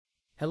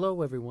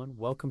Hello, everyone.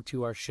 Welcome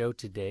to our show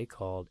today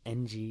called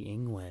NG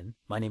英文.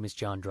 My name is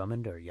John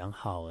Drummond or Yang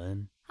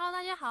Haoen. Hello，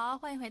 大家好，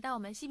欢迎回到我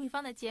们西平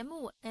方的节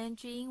目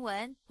NG 英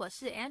文，我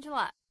是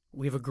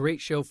Angela。We have a great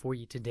show for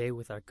you today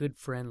with our good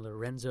friend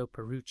Lorenzo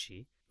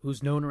Pierucci,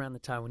 who's known around the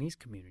Taiwanese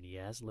community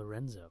as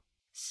Lorenzo.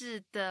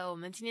 是的，我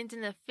们今天真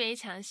的非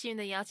常幸运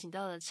的邀请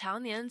到了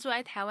常年住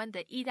在台湾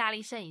的意大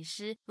利摄影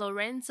师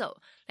Lorenzo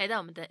来到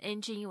我们的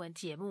NG 英文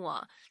节目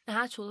哦。那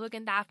他除了会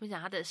跟大家分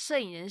享他的摄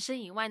影人生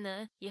以外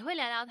呢，也会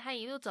聊聊他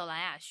一路走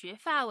来学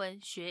法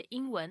文、学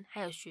英文还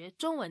有学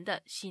中文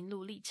的心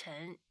路历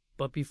程。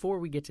But before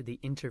we get to the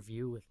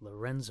interview with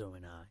Lorenzo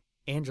and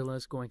Angela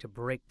is going to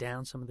break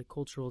down some of the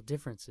cultural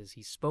differences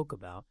he spoke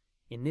about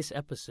in this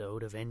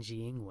episode of NG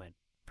英文,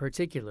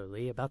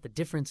 particularly about the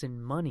difference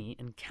in money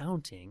and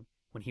counting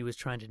when he was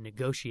trying to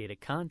negotiate a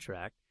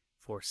contract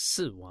for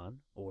 4万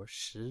or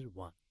 10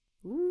万.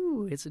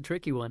 Ooh, it's a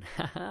tricky one.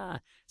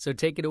 So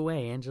take it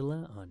away,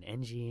 Angela, on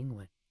NG 英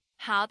文。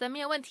好的，没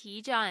有问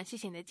题，就要谢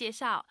谢你的介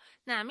绍。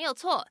那没有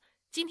错，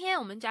今天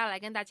我们就要来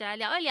跟大家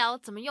聊一聊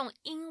怎么用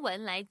英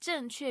文来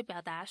正确表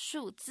达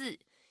数字。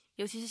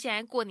尤其是现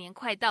在过年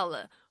快到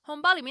了，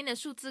红包里面的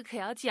数字可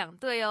要讲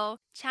对哦，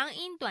长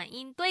音短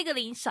音多一个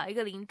零少一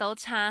个零都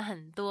差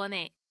很多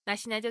呢。那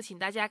现在就请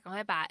大家赶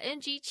快把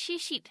NG cheat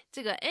sheet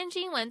这个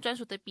NG 英文专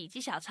属的笔记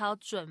小抄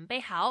准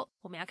备好，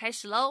我们要开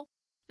始咯。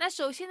那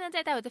首先呢，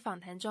在待会的访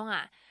谈中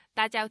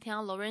大家有听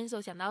到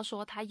Lorenzo 讲到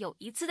说他有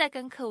一次在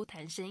跟客户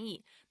谈生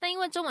意，那因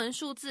为中文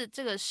数字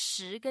这个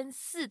10跟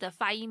4的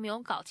发音没有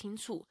搞清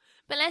楚，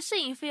本来摄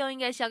影费用应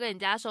该是要跟人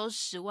家收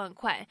10万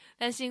块，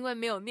但是因为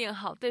没有念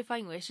好，对方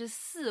以为是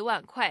4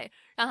万块，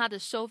让他的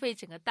收费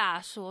整个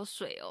大缩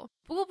水哦。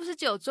不过不是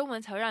只有中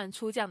文才会让人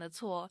出这样的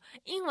错哦，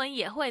英文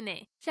也会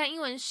呢，像英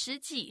文10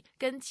几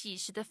跟几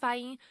十的发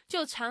音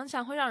就常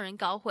常会让人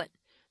搞混，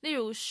例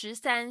如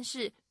13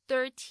是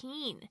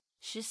 13，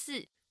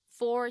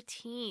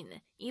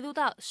 1414一路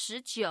到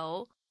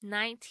19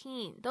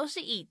 19都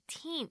是以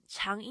teen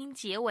长音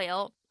结尾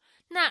哦。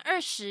那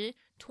20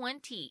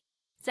 20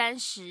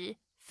 30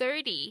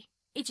 30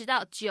一直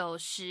到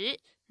90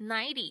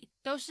 90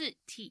都是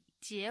t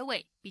结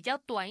尾，比较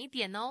短一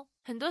点哦。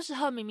很多时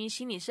候明明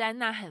心里是在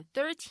呐喊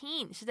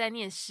 13 是在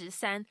念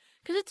13，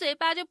可是嘴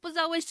巴就不知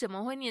道为什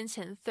么会念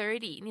成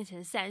 30 念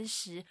成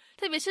30，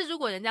特别是如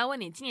果人家问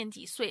你今年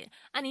几岁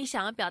你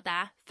想要表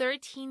达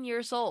 13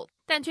 years old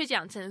但却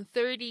讲成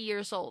30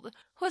 years old，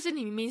 或是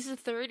你明明是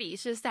30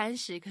是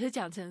30，可是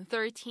讲成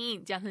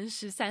13讲成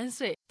13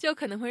岁，就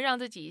可能会让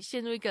自己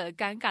陷入一个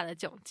尴尬的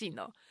窘境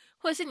哦。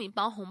或者是你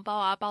包红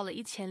包包了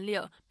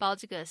1600，包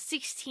这个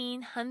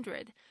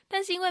 1600，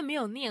 但是因为没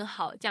有念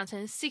好，讲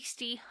成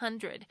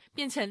 6000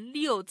 变成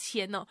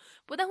6000哦，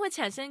不但会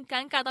产生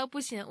尴尬到不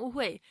行的误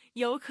会，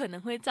有可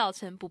能会造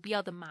成不必要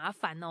的麻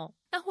烦哦。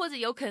那或者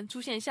有可能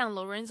出现像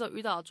Lorenzo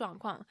遇到的状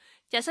况，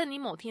假设你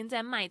某天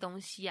在卖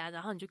东西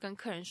然后你就跟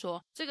客人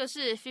说这个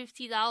是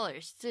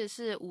$50，这个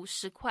是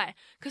50块，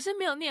可是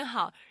没有念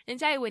好，人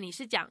家以为你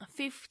是讲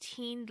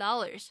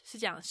$15，是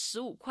讲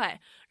15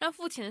块，让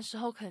付钱的时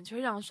候可能就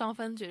会让双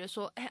方觉得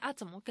说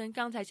怎么跟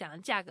刚才讲的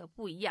价格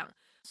不一样。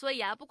所以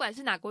不管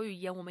是哪国语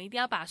言，我们一定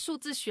要把数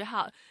字学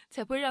好，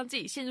才不会让自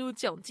己陷入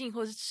窘境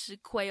或是吃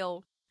亏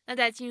哦。那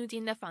在进入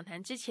今天的访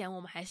谈之前，我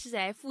们还是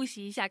来复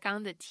习一下刚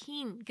刚的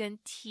teen 跟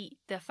t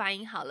的发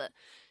音好了。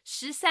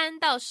13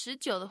到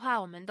19的话，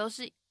我们都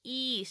是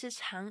e 是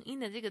长音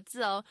的这个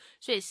字哦，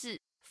所以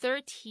是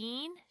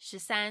 13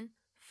 13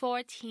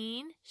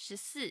 14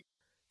 14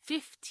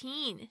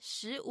 15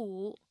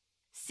 15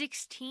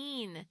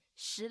 16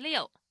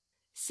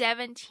 16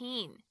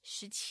 17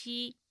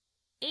 17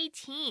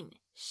 18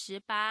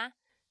 18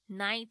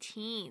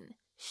 19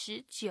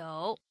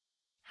 19。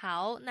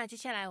好，那接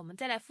下来我们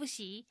再来复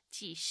习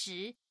几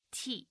十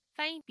t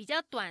发音比较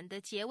短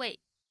的结尾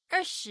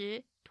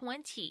，20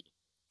 20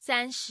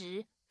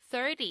 30 30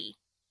 40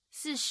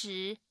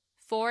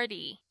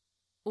 40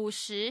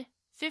 50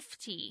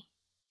 50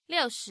 60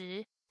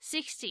 60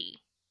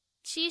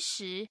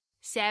 70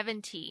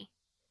 70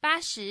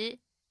 80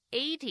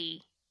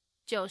 80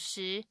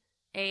 90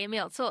没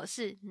有错，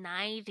是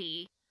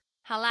 90。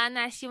好啦，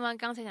那希望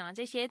刚才讲的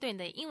这些对你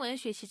的英文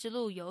学习之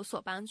路有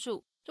所帮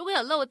助。如果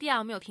有漏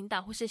掉没有听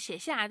到或是写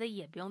下来的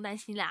也不用担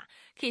心啦，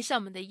可以上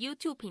我们的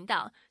YouTube 频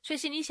道，随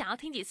时你想要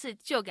听几次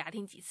就给他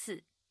听几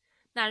次。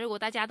那如果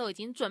大家都已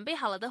经准备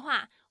好了的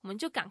话，我们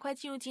就赶快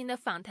进入今天的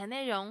访谈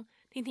内容，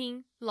听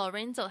听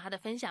Lorenzo 他的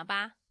分享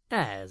吧。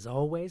 As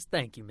always,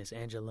 thank you, Miss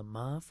Angela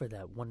Ma, for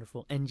that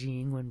wonderful NG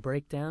英文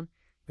breakdown.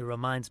 It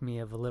reminds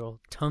me of a little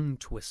tongue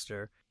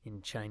twister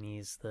in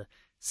Chinese, the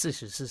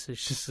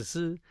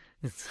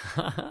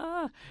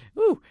 444444.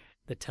 Ooh,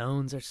 the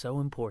tones are so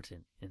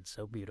important and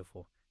so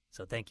beautiful.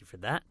 So thank you for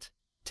that.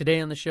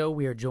 Today on the show,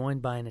 we are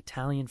joined by an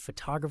Italian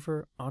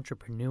photographer,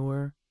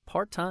 entrepreneur,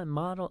 part-time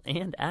model,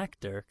 and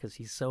actor, because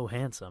he's so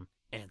handsome,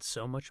 and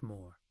so much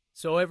more.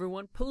 So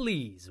everyone,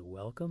 please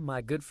welcome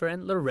my good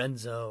friend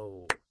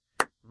Lorenzo.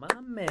 My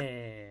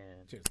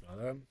man. Cheers,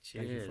 brother.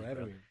 Cheers, Thank you for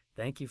having me.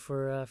 Thank you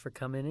for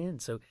coming in.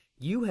 So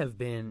you have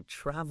been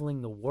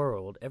traveling the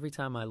world. Every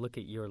time I look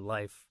at your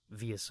life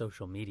via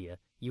social media,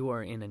 you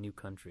are in a new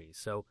country.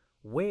 So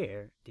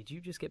where did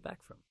you just get back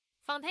from?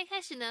 访谈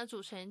开始呢，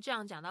主持人这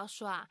样讲到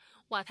说啊，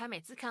哇，他每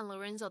次看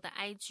Lorenzo 的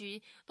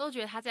IG 都觉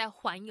得他在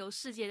环游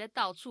世界，在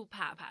到处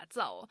爬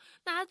照哦。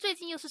那他最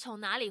近又是从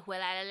哪里回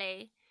来了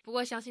嘞？不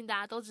过相信大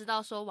家都知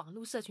道说网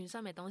络社群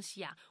上面的东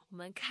西啊，我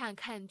们看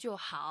看就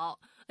好。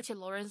而且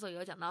Lorenzo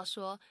有讲到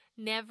说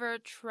Never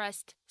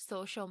trust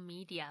social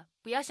media，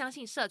 不要相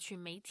信社群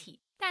媒体。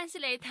但是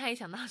嘞，他也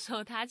想到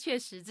说他确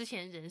实之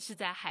前人是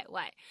在海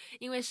外，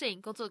因为摄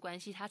影工作的关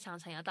系，他常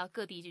常要到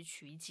各地去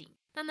取景。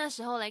那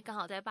时候嘞，刚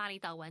好在巴厘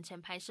岛完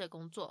成拍摄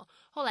工作，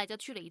后来就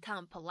去了一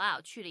趟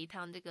Palau， 去了一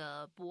趟这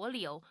个帛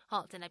琉，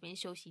在那边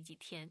休息几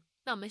天。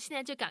那我们现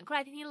在就赶快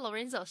来听听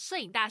Lorenzo 摄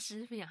影大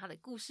师分享他的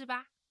故事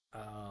吧。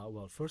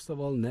Well, first of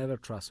all, never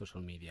trust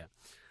social media.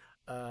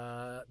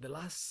 The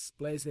last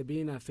place I've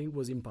been, I think,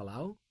 was in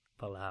Palau.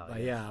 Palau,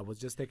 yeah, I was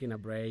just taking a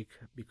break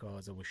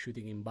because I was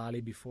shooting in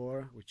Bali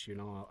before, which, you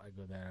know, I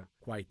go there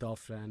quite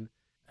often,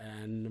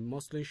 and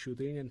mostly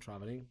shooting and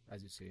traveling,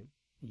 as you see.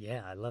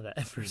 Yeah, I love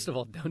that. First of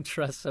all, don't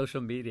trust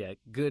social media.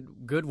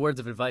 Good words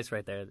of advice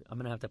right there. I'm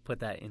going to have to put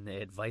that in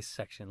the advice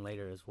section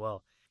later as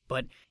well.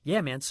 But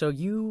yeah, man, so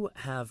you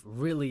have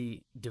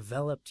really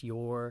developed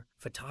your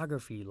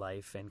photography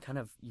life and kind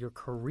of your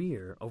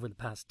career over the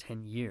past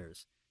 10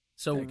 years.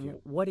 So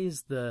what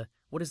is the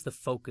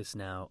focus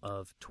now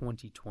of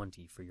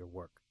 2020 for your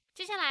work?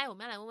 接下来我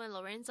们要来问问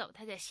Lorenzo，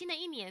 他在新的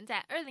一年，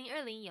在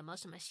2020有没有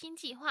什么新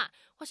计划，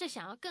或是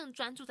想要更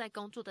专注在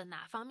工作的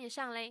哪方面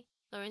上嘞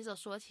？Lorenzo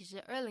说，其实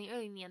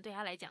2020年对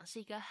他来讲是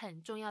一个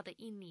很重要的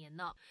一年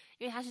哦，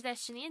因为他是在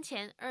10年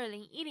前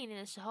2010年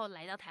的时候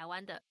来到台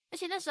湾的，而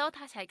且那时候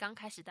他才刚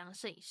开始当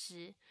摄影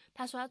师。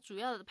他说他主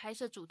要的拍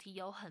摄主题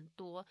有很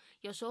多，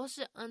有时候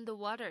是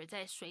underwater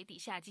在水底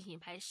下进行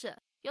拍摄，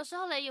有时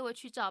候呢也会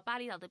去找巴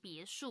厘岛的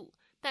别墅，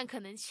但可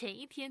能前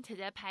一天才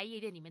在拍夜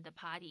店里面的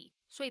party。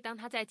所以当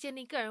他在建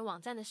立个人网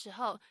站的时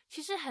候，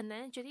其实很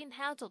难决定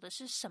他要走的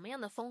是什么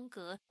样的风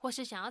格，或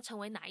是想要成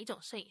为哪一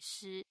种摄影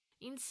师。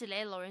因此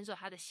嘞 Lorenzo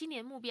他的新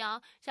年目标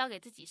是要给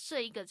自己设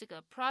一个这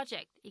个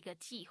project， 一个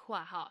计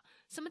划哈。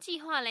什么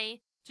计划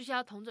嘞？就是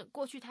要统整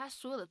过去他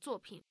所有的作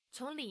品，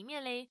从里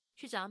面嘞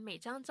去找每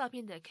张照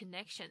片的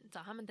connection，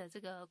 找他们的这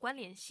个关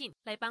联性，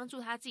来帮助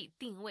他自己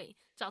定位，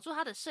找出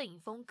他的摄影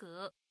风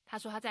格。他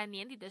说他在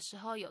年底的时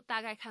候有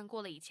大概看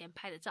过了以前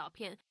拍的照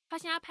片，发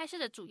现他拍摄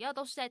的主要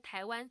都是在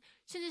台湾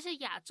甚至是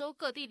亚洲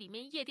各地里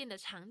面夜店的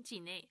场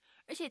景诶，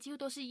而且几乎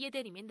都是夜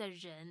店里面的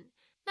人。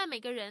那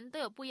每个人都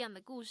有不一样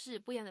的故事，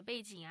不一样的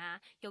背景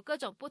啊，有各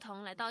种不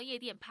同来到夜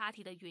店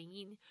party 的原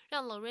因，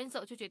让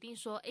Lorenzo 就决定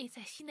说，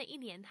在新的一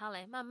年他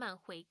来慢慢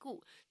回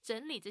顾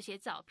整理这些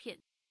照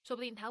片，说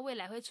不定他未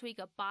来会出一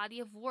个 body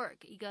of work，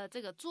 一个这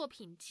个作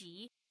品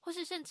集，或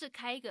是甚至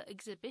开一个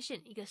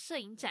exhibition， 一个摄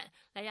影展，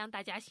来让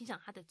大家欣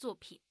赏他的作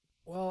品。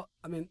Well,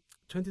 I mean,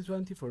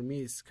 2020 for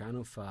me is kind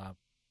of a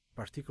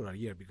particular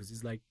year because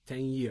it's like 10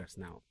 years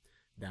now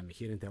that I'm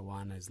here in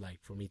Taiwan. It's like,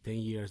 for me, 10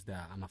 years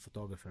that I'm a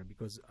photographer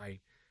because I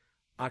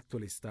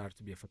actually start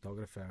to be a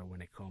photographer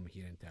when I come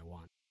here in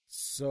Taiwan.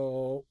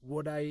 So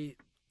what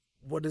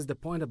is the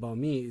point about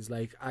me is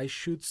like I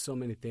shoot so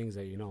many things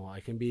that, you know, I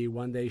can be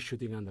one day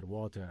shooting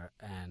underwater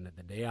and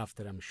the day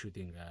after I'm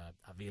shooting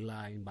a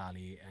villa in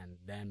Bali, and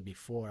then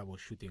before I was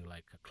shooting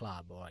like a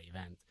club or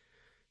event.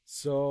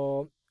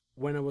 So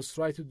when I was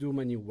trying to do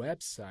my new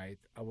website,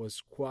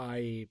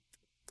 I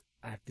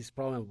had this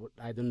problem.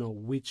 I don't know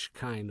which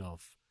kind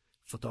of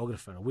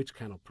photographer, which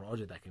kind of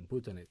project I can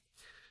put on it.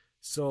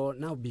 So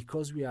now,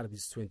 because we are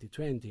this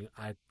 2020,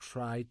 I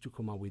tried to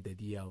come up with the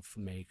idea of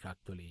make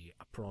actually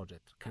a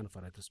project, kind of a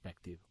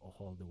retrospective of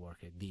all the work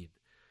I did.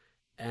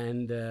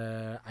 And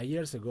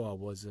years ago, I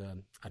was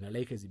at a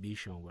lake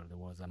exhibition where there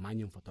was a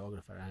Magnum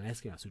photographer, and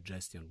asking a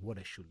suggestion what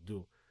I should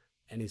do.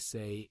 And he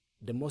say,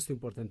 the most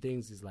important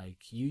things is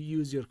like you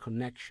use your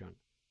connection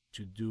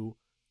to do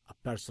a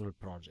personal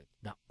project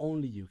that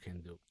only you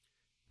can do.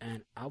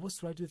 And I was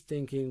trying to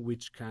thinking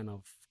which kind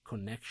of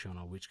connection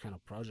or which kind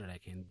of project I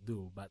can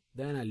do. But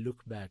then I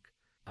look back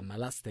at my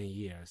last 10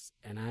 years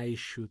and I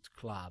shoot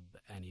club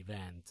and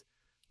event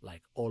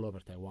like all over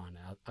Taiwan,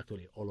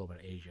 actually all over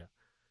Asia.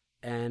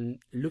 And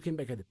looking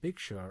back at the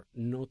picture,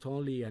 not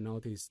only I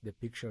noticed the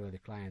picture that the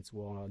clients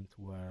want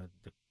where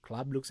the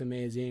club looks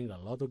amazing, a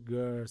lot of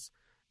girls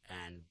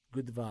and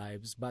good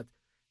vibes, but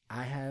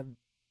I have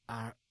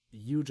a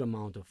huge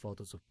amount of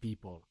photos of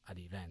people at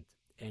the event.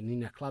 And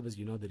in a club, as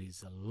you know, there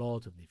is a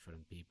lot of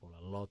different people,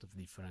 a lot of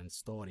different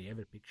story.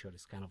 Every picture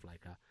is kind of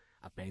like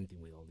a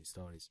painting with all these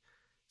stories.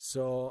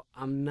 So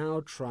I'm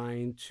now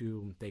trying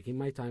to taking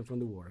my time from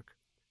the work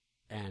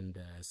and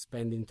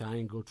spending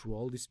time, go through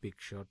all this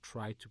picture,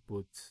 try to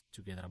put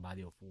together a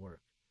body of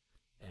work.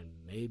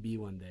 And maybe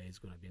one day it's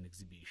going to be an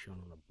exhibition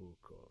or a book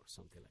or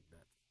something like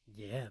that.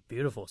 Yeah,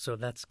 beautiful. So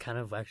that's kind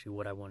of actually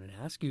what I wanted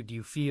to ask you. Do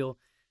you feel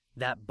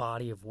that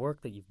body of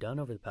work that you've done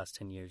over the past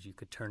 10 years, you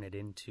could turn it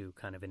into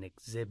kind of an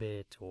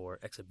exhibit or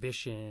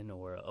exhibition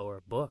or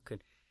a book?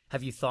 And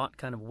Have you thought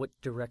kind of what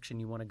direction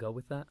you want to go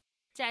with that?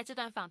 在这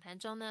段访谈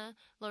中呢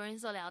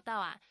Lorenzo 聊到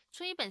啊，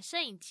出一本摄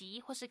影集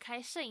或是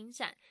开摄影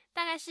展，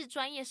大概是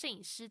专业摄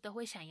影师都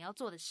会想要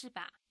做的事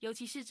吧。尤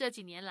其是这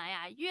几年来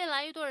啊，越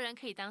来越多人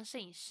可以当摄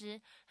影师，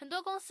很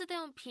多公司都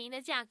用便宜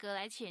的价格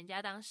来请人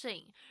家当摄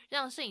影，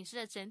让摄影师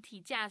的整体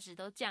价值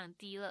都降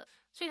低了。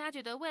所以他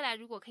觉得未来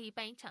如果可以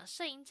办一场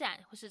摄影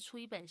展，或是出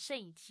一本摄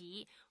影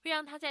集，会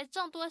让他在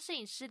众多摄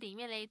影师里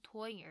面嘞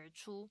脱颖而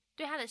出，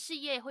对他的事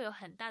业会有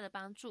很大的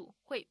帮助，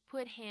会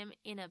put him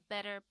in a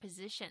better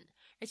position。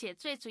而且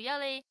最主要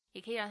嘞，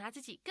也可以让他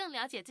自己更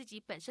了解自己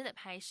本身的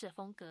拍摄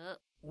风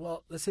格。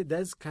Well, let's say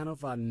that's kind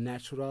of a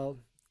natural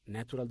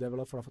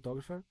development for a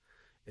photographer,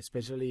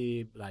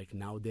 especially like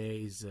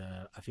nowadays.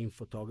 I think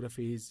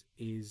photography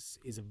is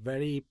a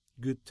very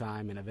good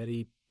time and a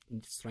very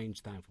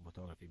strange time for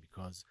photography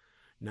because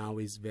now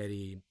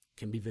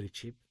can be very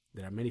cheap.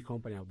 There are many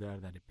companies out there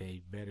that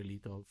pay very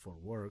little for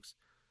works,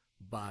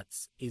 but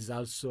is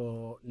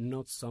also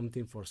not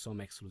something for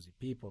some exclusive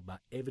people.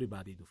 But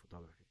everybody do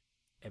photography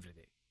every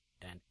day,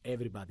 and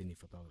everybody need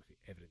photography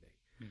every day.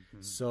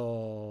 Mm-hmm.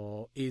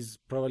 So is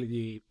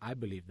probably I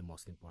believe the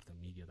most important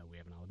media that we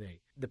have nowadays.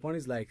 The point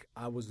is like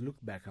I was look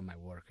back at my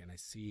work and I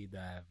see that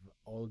I have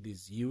all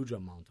this huge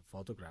amount of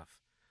photograph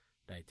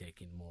that I take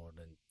in more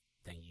than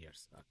 10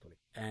 years actually.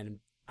 And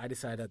I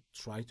decided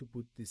to try to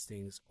put these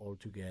things all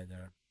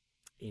together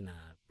in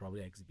a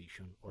probably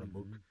exhibition or a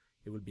book.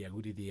 It would be a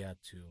good idea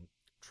to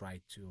try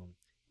to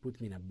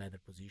put me in a better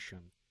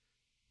position,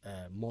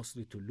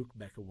 mostly to look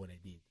back at what I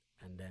did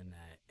and then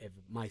have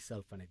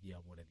myself an idea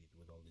of what I did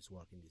with all this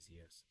work in these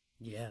years.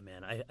 Yeah,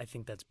 man, I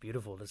think that's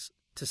beautiful.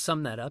 To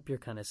sum that up, you're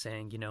kind of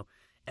saying,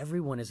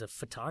 everyone is a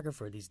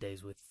photographer these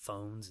days with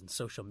phones and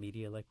social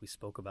media like we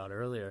spoke about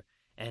earlier.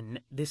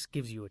 And this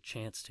gives you a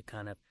chance to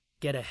kind of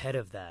get ahead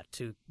of that,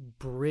 to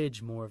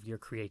bridge more of your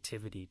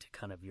creativity to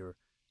kind of your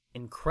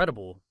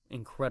incredible,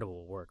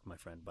 incredible work, my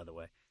friend, by the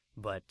way.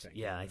 But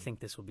yeah, I think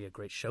this will be a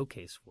great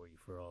showcase for you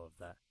for all of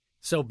that.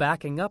 So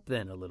backing up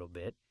then a little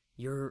bit,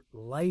 your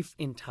life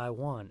in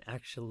Taiwan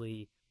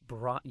actually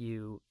brought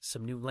you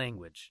some new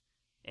language.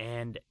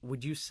 And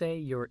would you say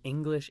your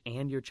English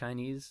and your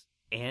Chinese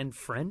and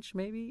French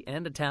maybe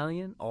and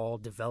Italian all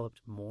developed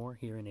more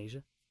here in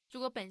Asia? 如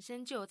果本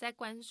身就有在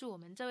关注我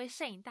们这位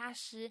摄影大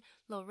师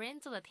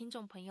Lorenzo 的听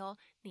众朋友，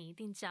你一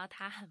定知道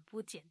他很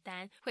不简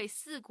单，会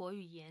4国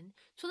语言。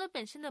除了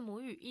本身的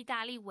母语意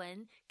大利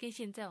文，跟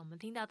现在我们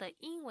听到的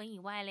英文以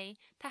外嘞，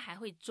他还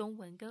会中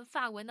文跟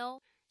法文哦。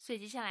所以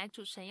接下来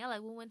主持人要来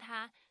问问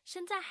他，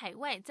身在海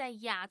外，在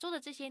亚洲的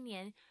这些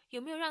年，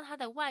有没有让他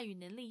的外语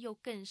能力又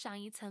更上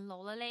一层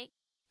楼了嘞？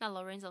那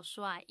Lorenzo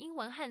说啊，英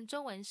文和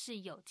中文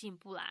是有进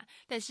步啦，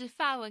但是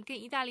法文跟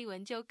意大利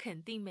文就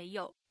肯定没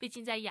有，毕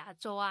竟在亚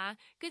洲啊，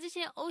跟这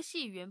些欧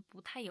系语言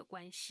不太有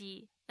关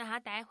系。那他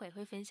待会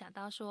会分享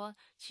到说，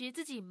其实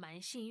自己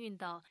蛮幸运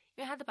的哦，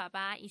因为他的爸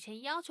爸以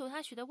前要求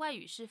他学的外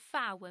语是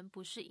法文，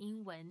不是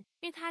英文，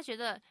因为他觉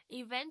得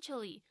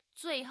eventually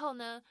最后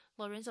呢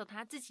Lorenzo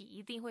他自己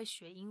一定会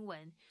学英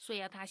文，所以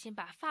要他先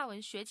把法文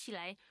学起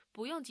来，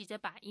不用急着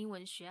把英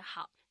文学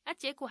好。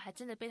结果还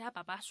真的被他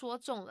爸爸说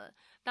中了。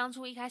当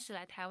初一开始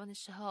来台湾的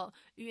时候，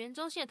语言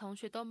中心的同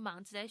学都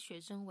忙着在学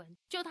中文，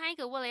就他一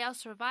个为了要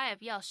survive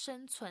要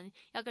生存，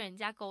要跟人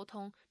家沟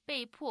通，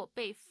被迫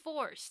被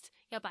forced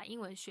要把英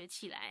文学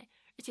起来。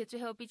而且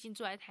最后毕竟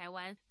住在台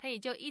湾，他也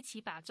就一起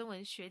把中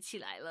文学起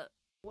来了。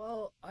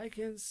Well, I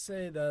can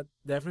say that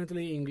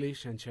definitely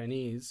English and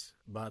Chinese,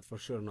 but for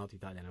sure not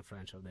Italian and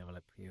French are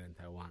developed here in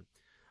Taiwan.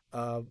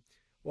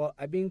 Well,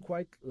 I've been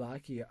quite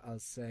lucky, I'll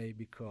say,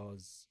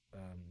 because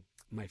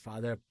my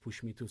father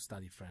pushed me to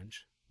study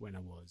French when I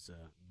was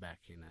back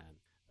in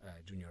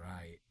junior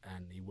high,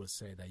 and he will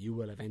say that you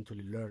will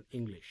eventually learn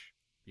English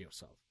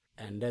yourself.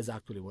 And that's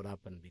actually what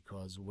happened,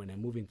 because when I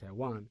moved in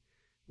Taiwan,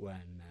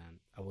 when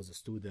I was a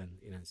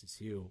student in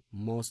NCCU,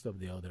 most of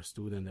the other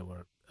students they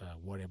were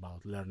worried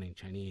about learning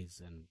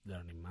Chinese and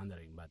learning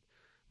Mandarin, but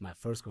my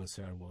first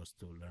concern was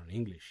to learn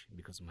English,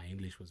 because my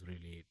English was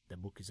really, the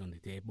book is on the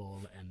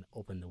table and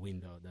open the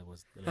window, that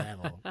was the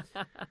level.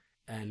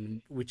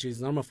 And which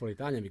is normal for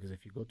Italian, because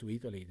if you go to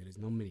Italy, there is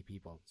not many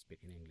people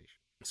speaking English.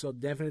 So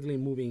definitely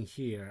moving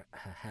here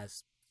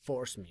has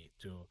forced me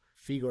to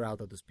figure out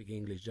how to speak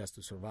English just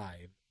to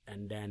survive.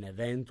 And then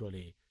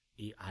eventually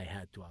I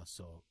had to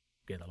also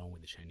get along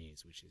with the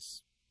Chinese, which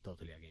is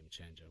totally a game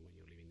changer when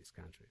you live in this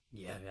country.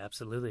 Yeah,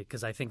 absolutely.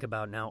 Because I think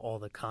about now all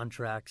the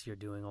contracts you're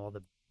doing, all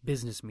the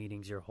business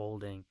meetings you're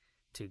holding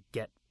to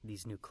get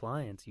these new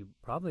clients. You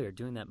probably are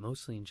doing that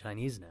mostly in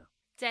Chinese now.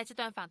 在这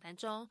段访谈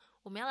中，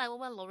我们要来问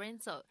问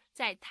Lorenzo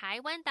在台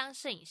湾当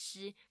摄影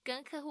师，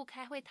跟客户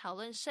开会讨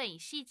论摄影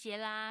细节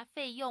啦、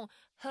费用、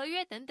合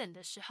约等等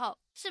的时候，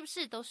是不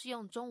是都是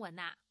用中文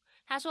啊？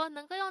他说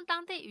能够用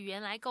当地语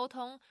言来沟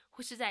通，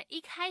或是在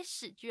一开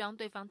始就让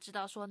对方知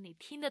道说你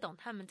听得懂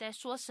他们在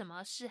说什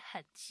么，是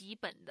很基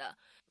本的。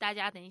大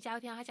家等一下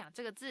会听到他讲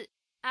这个字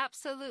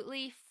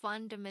absolutely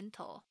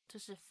fundamental， 这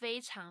是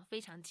非常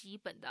非常基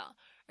本的，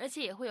而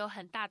且也会有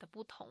很大的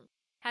不同。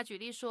他举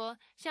例说，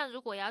像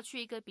如果要去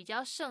一个比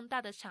较盛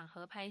大的场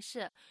合拍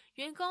摄，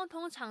员工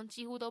通常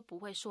几乎都不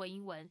会说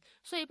英文，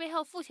所以背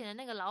后付钱的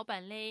那个老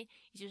板嘞，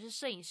也就是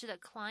摄影师的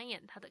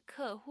client， 他的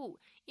客户，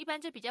一般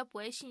就比较不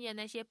会信任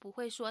那些不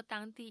会说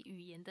当地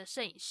语言的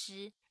摄影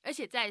师。而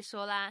且再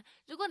说啦，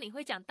如果你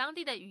会讲当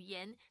地的语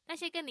言，那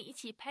些跟你一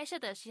起拍摄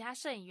的其他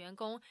摄影员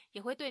工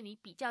也会对你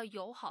比较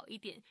友好一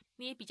点，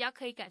你也比较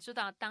可以感受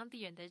到当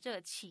地人的热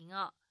情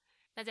哦。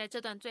那在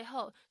这段最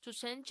后，主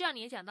持人 John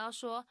也讲到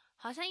说，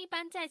好像一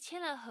般在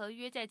签了合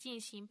约在进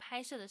行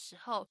拍摄的时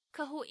候，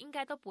客户应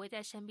该都不会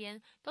在身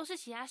边，都是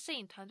其他摄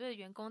影团队的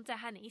员工在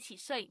和你一起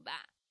摄影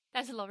吧。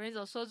但是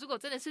Lorenzo 说，如果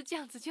真的是这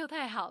样子就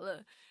太好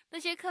了，那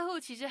些客户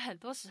其实很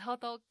多时候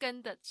都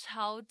跟得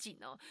超紧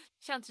哦，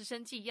像直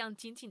升机一样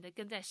紧紧的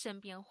跟在身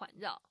边环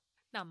绕。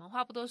那我们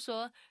话不多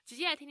说，直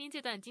接来听听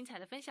这段精彩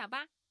的分享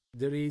吧。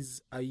There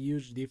is a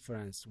huge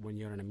difference when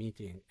you're in a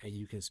meeting and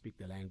you can speak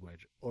the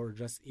language, or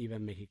just even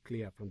make it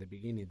clear from the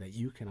beginning that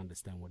you can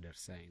understand what they're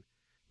saying.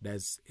 That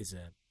is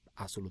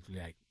absolutely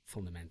like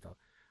fundamental.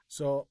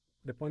 So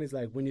the point is,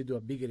 like, when you do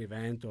a bigger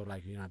event or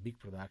like a big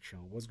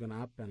production, what's gonna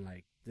happen?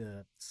 Like,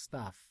 the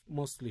staff,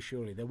 mostly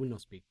surely, they will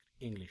not speak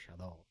English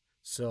at all.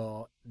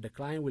 So the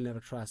client will never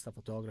trust a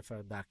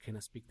photographer that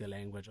cannot speak the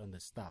language on the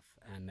staff.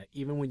 And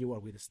even when you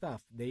work with the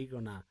staff, they're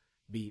gonna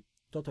be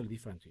totally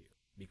different to you.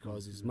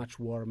 Because it's much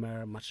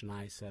warmer, much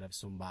nicer to have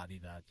somebody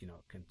that,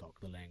 can talk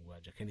the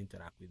language, can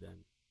interact with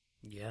them.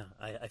 Yeah,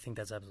 I think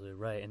that's absolutely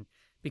right. And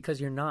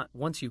because you're not,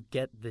 once you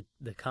get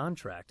the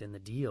contract and the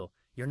deal,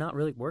 you're not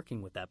really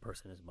working with that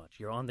person as much.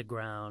 You're on the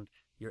ground,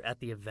 you're at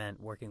the event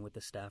working with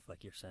the staff,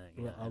 like you're saying.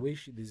 Well, Yeah. I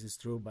wish this is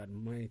true, but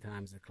many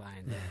times the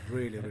client is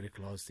really, really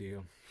close to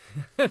you.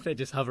 They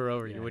just hover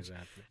over you, which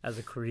exactly. As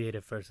a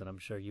creative person, I'm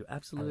sure you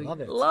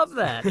absolutely love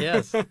that.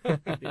 Yes.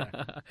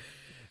 Yeah.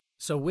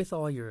 So with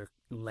all your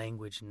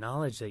language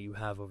knowledge that you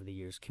have over the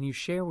years, can you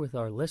share with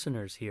our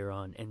listeners here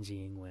on NG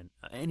英文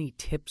any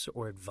tips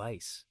or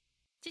advice?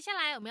 接下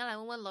来我们要来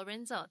问问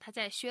Lorenzo， 他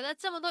在学了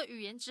这么多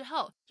语言之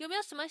后，有没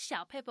有什么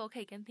小撇步可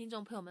以跟听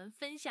众朋友们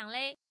分享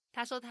嘞？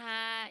他说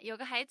他有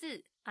个孩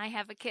子 ，I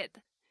have a kid，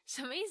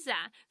 什么意思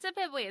啊？这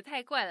撇步也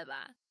太怪了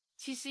吧？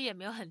其实也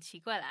没有很奇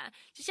怪啦，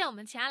就像我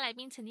们其他来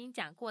宾曾经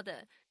讲过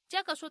的，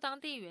交个说当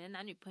地语言的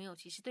男女朋友，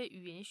其实对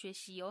语言学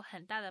习有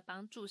很大的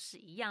帮助，是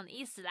一样的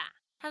意思啦。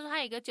他说他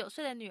有一个9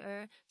岁的女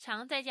儿，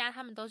常在家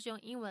他们都是用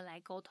英文来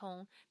沟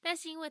通，但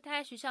是因为他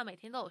在学校每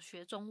天都有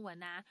学中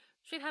文啊，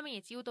所以他们也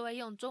几乎都会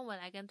用中文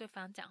来跟对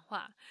方讲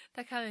话。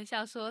他开玩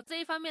笑说，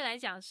这一方面来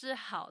讲是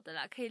好的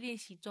啦，可以练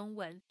习中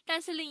文，但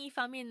是另一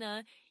方面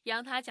呢，也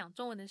让他讲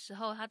中文的时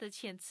候，他的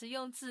遣词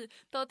用字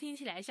都听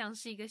起来像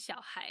是一个小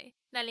孩。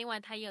那另外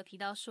他也有提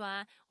到说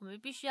啊，我们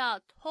必须要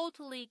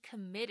totally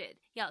committed，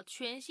 要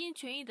全心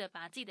全意的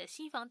把自己的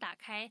心房打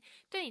开，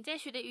对你在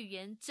学的语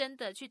言真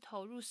的去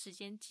投入时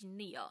间精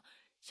力哦。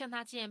像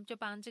他之前就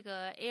帮这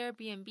个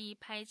Airbnb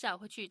拍照，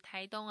会去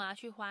台东啊，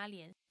去花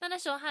莲。那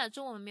时候他的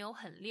中文没有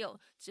很溜，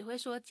只会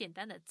说简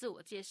单的自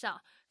我介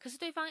绍。可是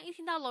对方一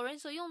听到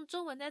Lorenzo 用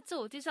中文在自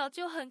我介绍，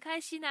就很开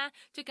心啊，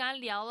就跟他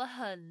聊了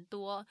很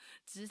多，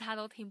只是他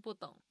都听不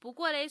懂。不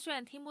过嘞，虽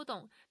然听不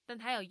懂，但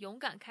他有勇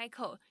敢开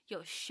口，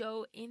有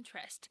show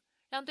interest，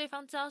 让对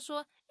方知道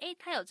说，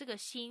他有这个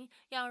心，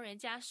要用人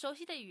家熟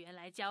悉的语言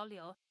来交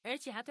流，而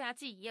且他对他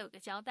自己也有个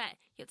交代，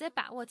有在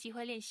把握机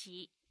会练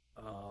习。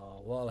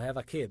Well, have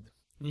a kid.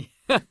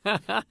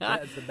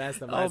 That's the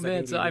best advice. Oh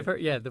man, so I've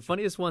heard, the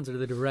funniest ones are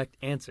the direct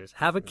answers.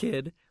 Have a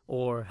kid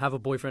or have a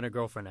boyfriend or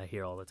girlfriend, I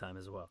hear all the time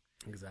as well.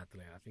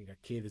 Exactly. I think a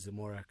kid is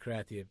more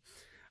creative.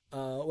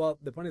 Well,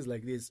 the point is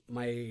like this.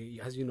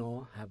 As you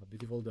know, I have a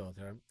beautiful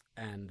daughter,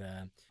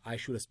 and I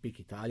should speak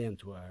Italian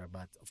to her,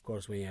 but of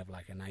course when you have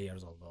like a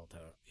 9-year-old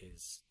daughter,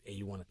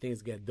 you want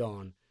things get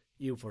done,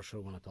 you for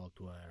sure want to talk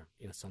to her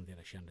in something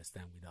that she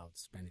understands without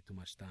spending too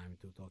much time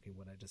to talking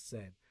what I just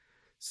said.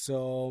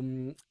 So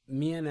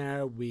me and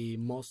her, we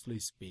mostly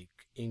speak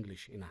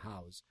English in a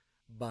house,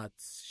 but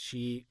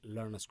she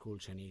learns school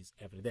Chinese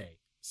every day.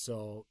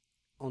 So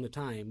on the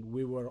time,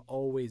 we were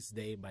always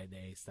day by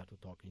day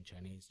started talking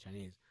Chinese,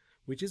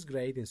 which is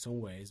great in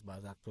some ways,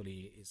 but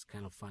actually it's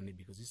kind of funny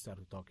because you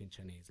started talking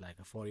Chinese like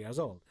a 4 years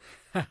old,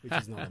 which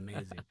is not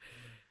amazing.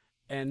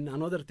 And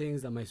another thing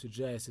that I might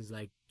suggest is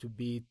like to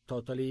be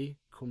totally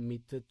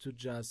committed to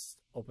just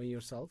open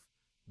yourself.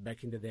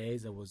 Back in the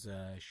days, I was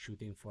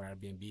shooting for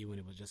Airbnb when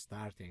it was just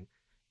starting,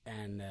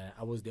 and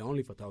I was the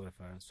only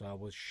photographer, so I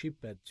was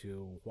shipped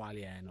to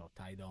Hualien or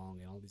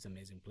Taidong and all these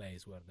amazing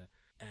places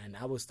and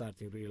I was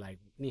starting really like,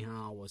 你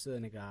好，我是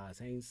那个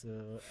摄影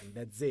师, and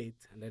that's it.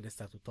 And then they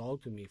start to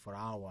talk to me for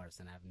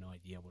hours, and I have no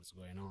idea what's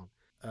going on.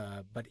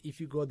 But if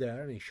you go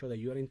there and show that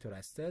you're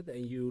interested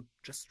and you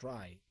just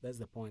try, that's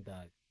the point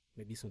that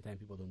maybe sometimes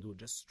people don't do,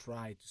 just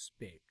try to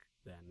speak.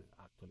 Then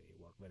actually it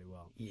worked very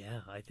well.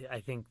 Yeah, I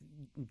think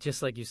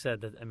just like you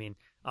said, that I mean,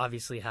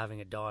 obviously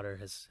having a daughter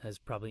has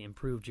probably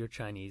improved your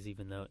Chinese,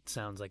 even though it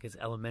sounds like it's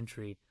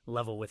elementary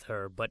level with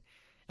her. But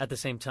at the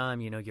same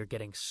time, you're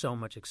getting so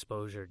much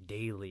exposure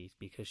daily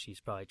because she's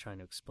probably trying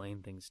to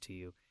explain things to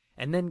you.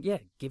 And then, yeah,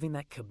 giving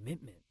that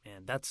commitment,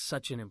 man, that's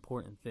such an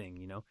important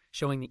thing,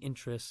 showing the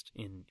interest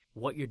in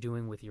what you're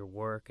doing with your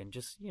work and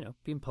just,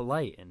 being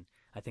polite. And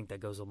I think that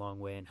goes a long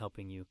way in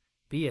helping you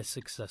be as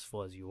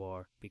successful as you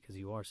are because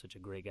you are such a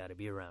great guy to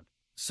be around.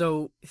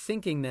 So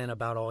thinking then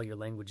about all your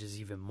languages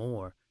even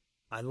more,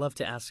 I'd love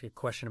to ask a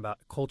question about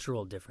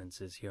cultural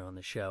differences here on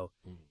the show.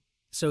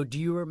 So do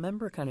you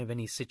remember kind of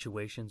any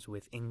situations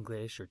with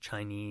English or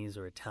Chinese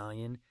or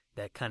Italian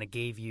that kind of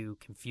gave you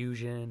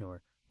confusion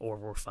or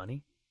were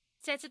funny?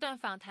 在这段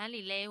访谈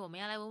里嘞，我们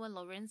要来问问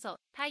Lorenzo，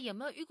 他有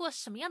没有遇过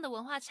什么样的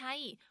文化差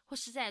异，或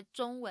是在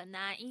中文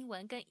啊、英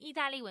文跟意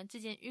大利文之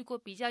间遇过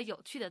比较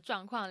有趣的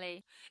状况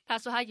嘞？他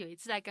说他有一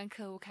次在跟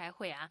客户开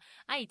会啊，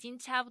已经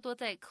差不多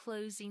在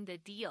closing the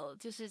deal，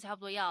 就是差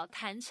不多要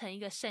谈成一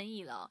个生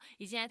意了，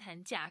已经在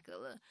谈价格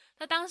了。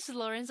那当时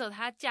Lorenzo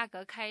他价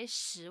格开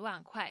10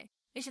万块。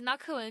没想到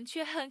客人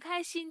却很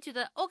开心，觉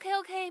得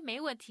OK， 没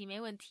问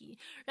题，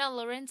让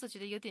Lorenzo 觉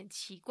得有点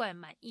奇怪，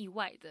蛮意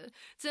外的。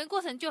整个过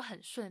程就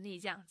很顺利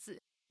这样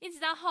子，一直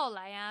到后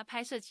来啊，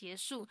拍摄结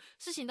束，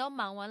事情都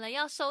忙完了，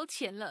要收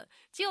钱了，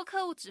结果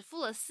客户只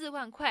付了4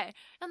万块，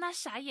让他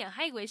傻眼，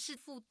还以为是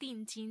付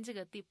定金，这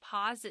个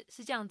deposit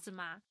是这样子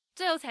吗？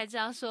最后才知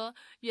道说，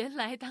原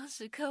来当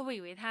时客户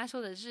以为他说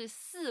的是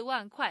4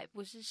万块，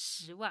不是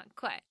10万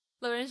块。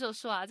Lorenzo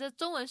说啊，这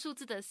中文数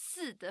字的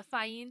4的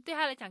发音对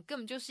他来讲根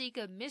本就是一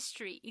个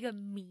mystery， 一个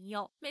谜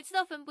哦，每次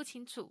都分不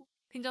清楚。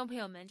听众朋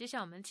友们，就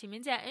像我们前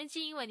面在 NG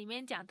英文里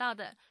面讲到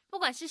的，不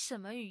管是什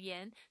么语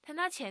言，谈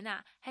到钱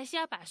啊，还是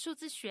要把数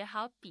字学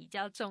好比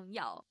较重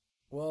要。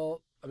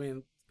Well, I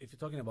mean, if you're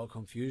talking about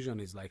confusion,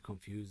 it's like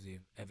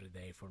confusing every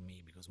day for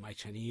me because my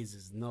Chinese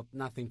is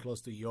nothing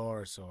close to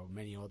yours or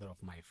many other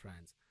of my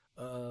friends.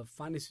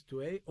 Funny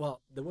situation.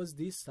 Well, there was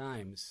these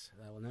times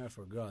I will never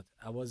forget.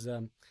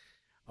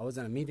 I was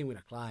in a meeting with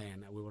a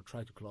client and we were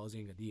trying to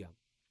closing a deal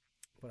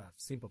for a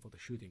simple photo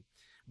shooting.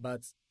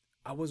 But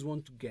I was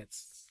want to get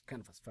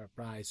kind of a fair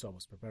price, so I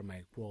was preparing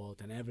my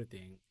quote and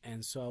everything.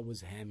 And so I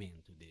was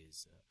hamming to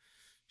this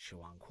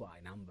Shuan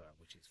Kuai number,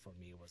 which is for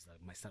me was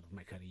like my start of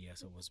my career.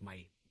 So it was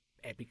my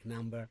epic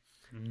number.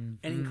 And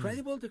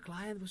incredible, the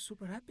client was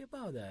super happy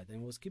about that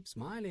and was keep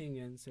smiling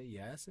and say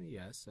yes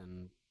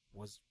and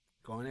was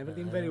going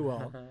everything very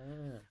well.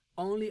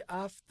 Only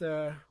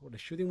after the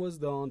shooting was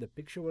done, the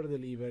picture were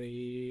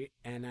delivery,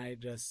 and I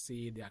just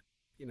see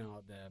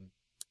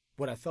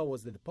what I thought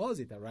was the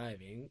deposit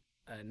arriving,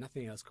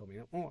 nothing else coming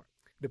up more.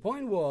 The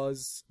point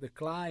was the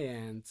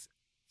client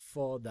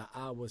thought that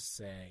I would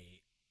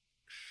say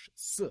sh,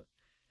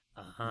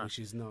 which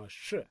is not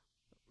sh.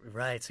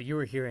 Right, so you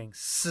were hearing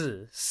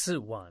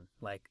 41,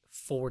 like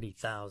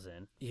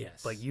 40,000.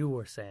 Yes. But you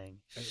were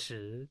saying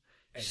 10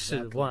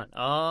 Exactly. 1.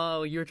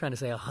 Oh, you were trying to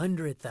say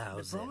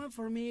 100,000. The problem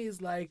for me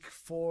is like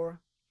 4,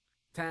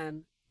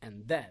 10,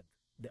 and that.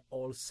 They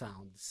all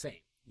sound the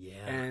same.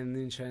 Yeah. And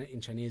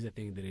in Chinese, I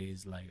think there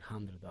is like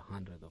 100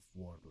 of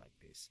words like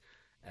this.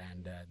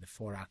 And the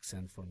 4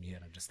 accents for me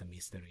are just a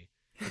mystery.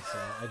 So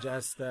I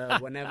just,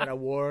 whenever a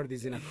word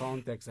is in a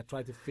context, I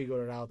try to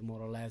figure out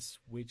more or less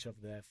which of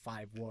the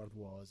 5 words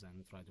was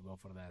and try to go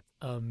for that.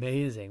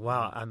 Amazing.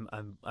 Wow.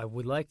 I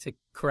would like to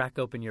crack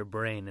open your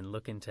brain and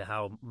look into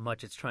how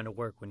much it's trying to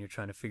work when you're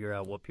trying to figure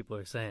out what people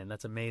are saying.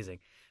 That's amazing.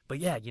 But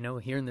yeah,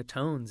 hearing the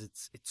tones,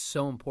 it's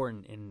so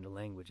important in the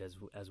language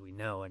as we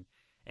know.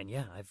 And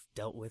yeah, I've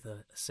dealt with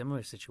a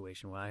similar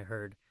situation where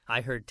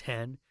I heard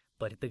 10,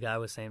 but the guy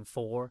was saying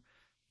 4,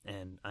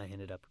 and I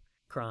ended up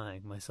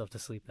crying myself to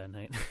sleep that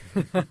night.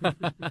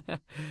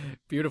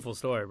 Beautiful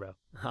story, bro.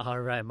 All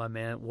right, my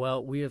man.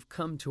 Well, we have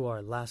come to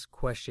our last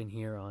question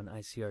here on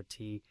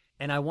ICRT,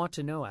 and I want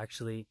to know,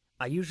 actually,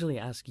 I usually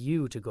ask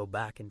you to go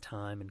back in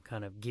time and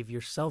kind of give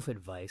yourself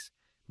advice,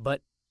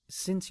 but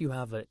since you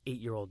have an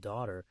 8-year-old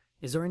daughter,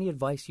 is there any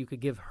advice you could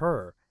give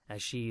her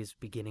as she is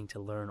beginning to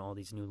learn all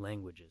these new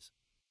languages?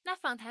 那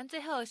访谈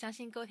最后，相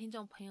信各位听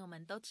众朋友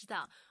们都知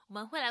道，我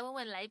们会来问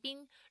问来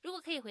宾，如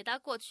果可以回到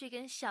过去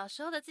跟小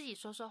时候的自己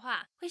说说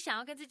话，会想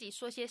要跟自己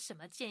说些什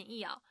么建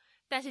议哦。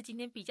但是今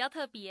天比较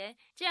特别，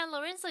既然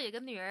Lorenzo 有个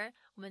女儿，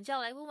我们就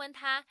要来问问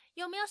他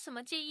有没有什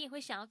么建议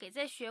会想要给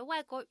在学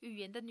外国语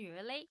言的女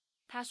儿嘞。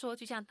他说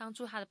就像当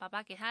初他的爸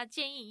爸给他的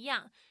建议一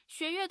样，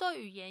学越多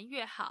语言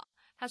越好。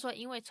他说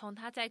因为从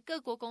他在各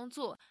国工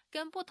作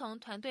跟不同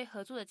团队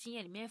合作的经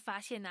验里面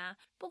发现啊，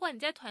不管你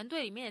在团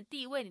队里面的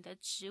地位，你的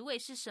职位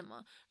是什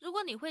么，如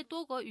果你会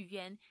多国语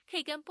言，可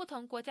以跟不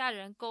同国家的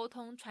人沟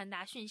通传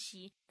达讯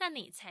息，那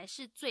你才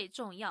是最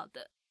重要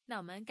的。那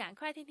我们赶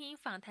快听听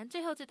访谈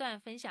最后这段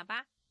分享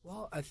吧。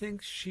 Well, I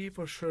think she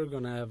for sure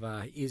gonna have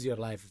an easier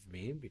life with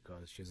me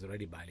because she's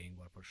already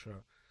bilingual for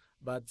sure.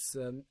 But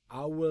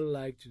I would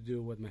like to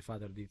do what my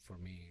father did for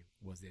me,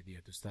 was the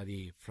idea to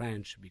study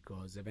French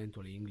because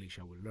eventually English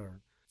I will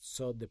learn.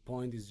 So the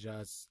point is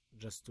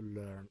just to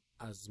learn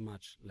as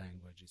much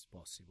language as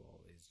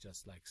possible. It's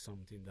just like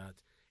something that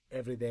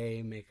every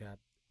day make an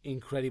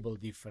incredible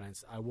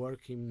difference. I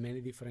work in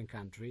many different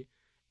countries,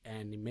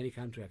 and in many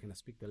countries I cannot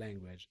speak the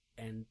language.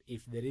 And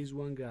if there is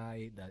one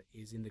guy that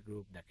is in the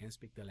group that can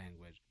speak the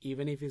language,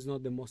 even if it's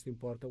not the most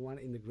important one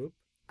in the group,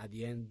 at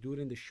the end,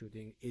 during the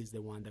shooting, is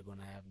the one that's going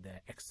to have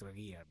the extra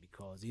gear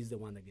because he's the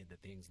one that get the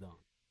things done.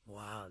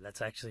 Wow,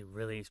 that's actually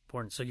really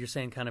important. So you're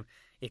saying kind of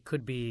it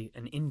could be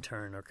an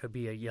intern or could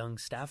be a young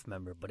staff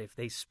member, but if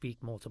they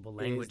speak multiple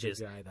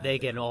languages, they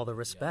get all the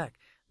respect.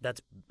 Yeah.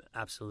 That's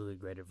absolutely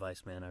great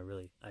advice, man. I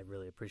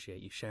really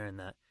appreciate you sharing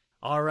that.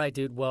 All right,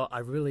 dude. Well, I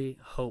really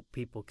hope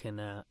people can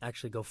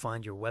actually go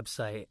find your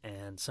website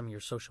and some of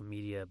your social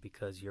media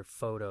because your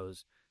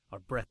photos are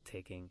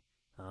breathtaking.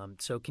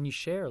 So can you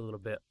share a little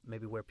bit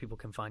maybe where people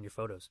can find your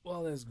photos?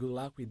 Well, there's good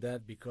luck with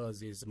that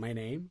because it's my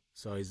name.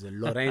 So it's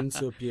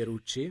Lorenzo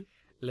Pierucci.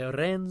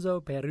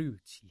 Lorenzo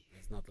Pierucci.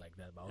 It's not like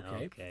that, but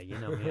okay. Okay, you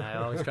know me.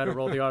 I always try to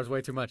roll the R's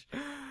way too much.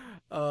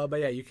 But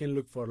yeah, you can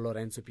look for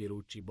Lorenzo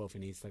Pierucci both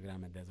in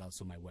Instagram and there's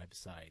also my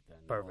website.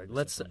 And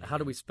perfect. How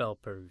do we spell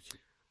Pierucci?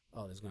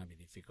 Oh, that's going to be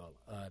difficult.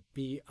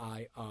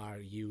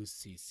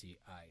 Pirucci.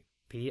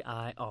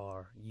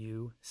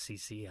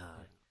 Pirucci.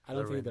 I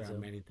don't think there are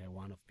many in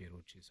Taiwan of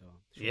Pierucci, so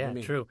yeah,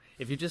 true.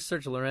 If you just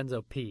search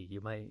Lorenzo P,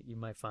 you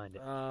might find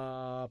it.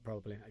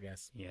 Probably, I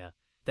guess. Yeah.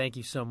 Thank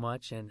you so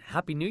much, and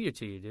Happy New Year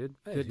to you, dude.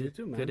 Hey, you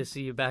too, man. Good to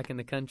see you back in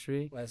the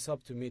country. Well, let's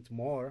hope to meet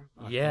more.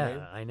 Okay.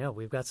 Yeah, I know.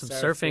 We've got some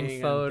surfing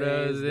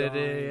photos.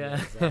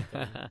 Exactly.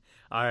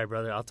 All right,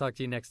 brother. I'll talk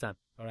to you next time.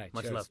 All right.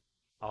 Much cheers. love.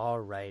 All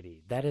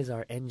righty. That is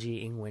our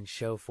NG Ingwen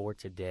show for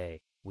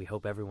today. We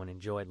hope everyone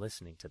enjoyed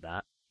listening to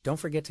that. Don't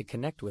forget to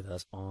connect with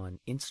us on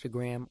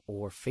Instagram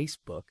or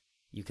Facebook.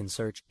 You can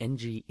search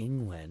NG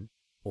Ingwen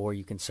or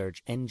you can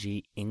search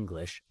NG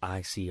English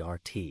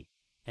ICRT.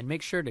 And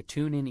make sure to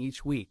tune in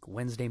each week,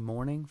 Wednesday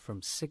morning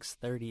from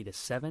 6:30 to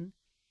 7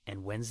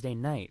 and Wednesday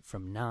night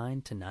from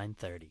 9 to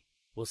 9:30.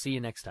 We'll see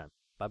you next time.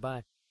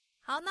 Bye-bye.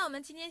 好，那我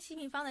们今天西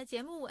平方的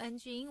节目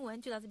NG 英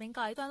文就到这边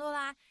告一段落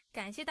啦，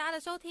感谢大家的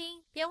收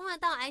听，别忘了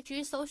到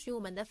IG 搜寻我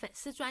们的粉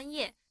丝专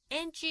页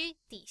NG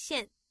底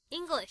线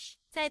English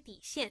再底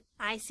线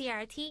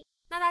ICRT。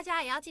那大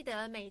家也要记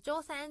得每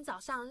周三早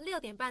上6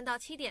点半到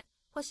7点，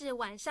或是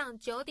晚上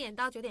9点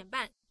到9点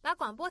半，把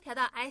广播调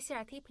到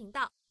ICRT 频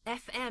道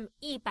FM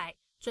 100，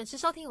准时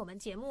收听我们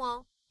节目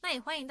哦。那也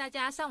欢迎大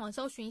家上网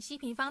搜寻西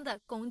平方的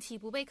攻其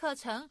不备课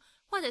程，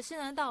或者是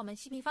呢到我们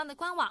西平方的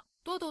官网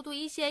多读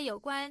一些有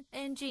关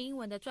NG 英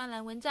文的专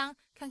栏文章，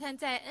看看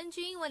在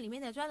NG 英文里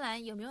面的专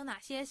栏有没有哪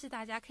些是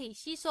大家可以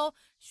吸收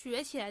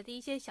学起来的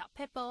一些小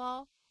pebble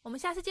哦。我们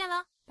下次见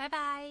了，拜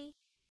拜。